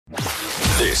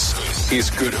This is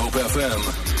Good Hope FM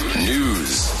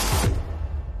News.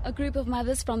 A group of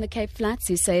mothers from the Cape Flats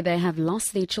who say they have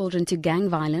lost their children to gang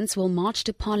violence will march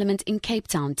to Parliament in Cape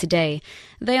Town today.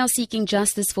 They are seeking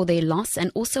justice for their loss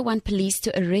and also want police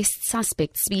to arrest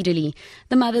suspects speedily.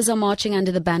 The mothers are marching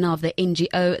under the banner of the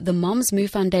NGO, the Moms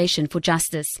Move Foundation for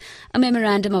Justice. A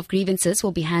memorandum of grievances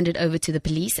will be handed over to the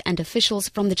police and officials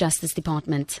from the Justice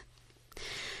Department.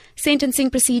 Sentencing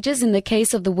procedures in the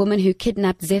case of the woman who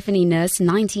kidnapped Zephany Nurse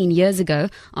 19 years ago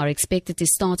are expected to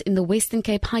start in the Western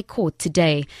Cape High Court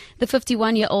today. The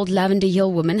 51-year-old Lavender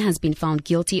Hill woman has been found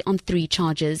guilty on 3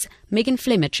 charges. Megan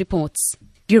Flemmett reports.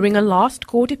 During a last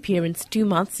court appearance 2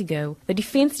 months ago, the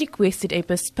defence requested a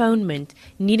postponement,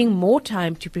 needing more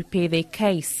time to prepare their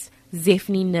case.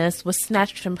 Zephany Nurse was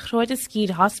snatched from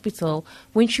Grooteskied Hospital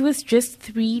when she was just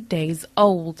 3 days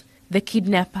old. The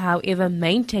kidnapper, however,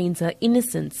 maintains her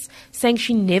innocence, saying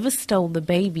she never stole the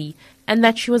baby and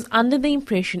that she was under the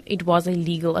impression it was a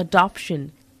legal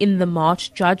adoption. In the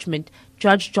March judgment,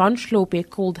 Judge John Schlopper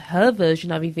called her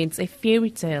version of events a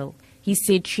fairy tale. He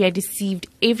said she had deceived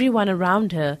everyone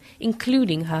around her,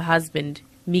 including her husband.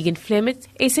 Megan Flemmett,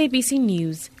 SABC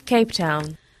News, Cape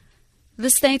Town. The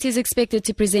state is expected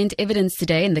to present evidence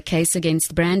today in the case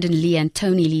against Brandon Lee and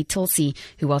Tony Lee Tulsi,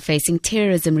 who are facing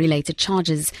terrorism-related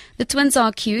charges. The twins are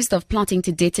accused of plotting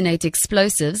to detonate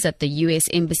explosives at the U.S.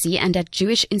 Embassy and at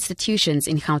Jewish institutions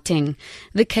in Gauteng.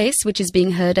 The case, which is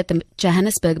being heard at the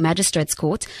Johannesburg Magistrates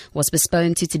Court, was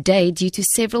postponed to today due to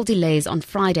several delays on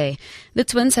Friday. The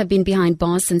twins have been behind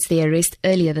bars since their arrest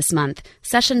earlier this month.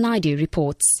 Sasha Naidu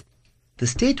reports. The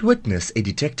state witness, a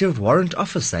detective warrant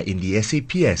officer in the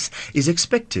SAPS, is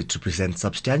expected to present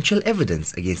substantial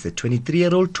evidence against the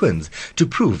 23-year-old twins to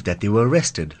prove that they were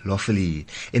arrested lawfully.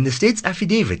 In the state's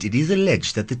affidavit, it is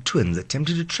alleged that the twins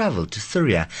attempted to travel to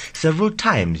Syria several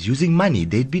times using money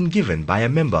they'd been given by a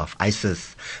member of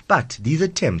ISIS. But these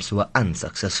attempts were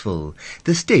unsuccessful.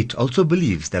 The state also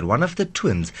believes that one of the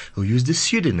twins, who used the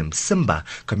pseudonym Simba,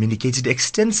 communicated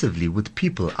extensively with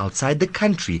people outside the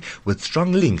country with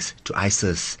strong links to ISIS.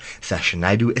 Sasha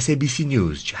Naidu, SABC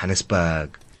News,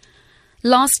 Johannesburg.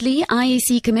 Lastly,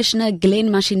 IEC Commissioner Glenn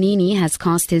Mashinini has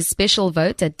cast his special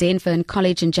vote at Denfern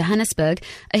College in Johannesburg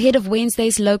ahead of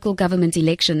Wednesday's local government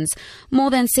elections. More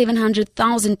than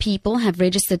 700,000 people have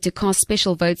registered to cast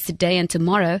special votes today and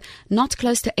tomorrow, not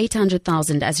close to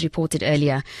 800,000 as reported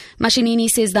earlier. Mashinini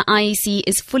says the IEC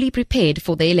is fully prepared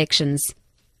for the elections.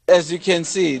 As you can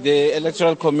see, the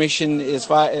Electoral Commission, as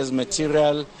far as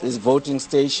material, is voting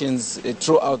stations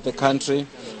throughout the country.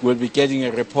 We'll be getting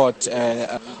a report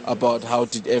about how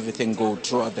did everything go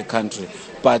throughout the country.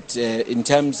 But in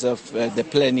terms of the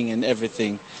planning and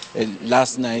everything,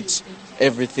 last night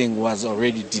everything was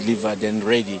already delivered and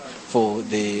ready for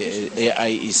the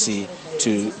IEC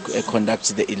to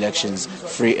conduct the elections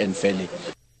free and fairly.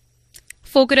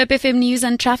 For Good Hope FM News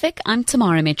and Traffic, I'm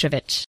Tamara Mitrovic.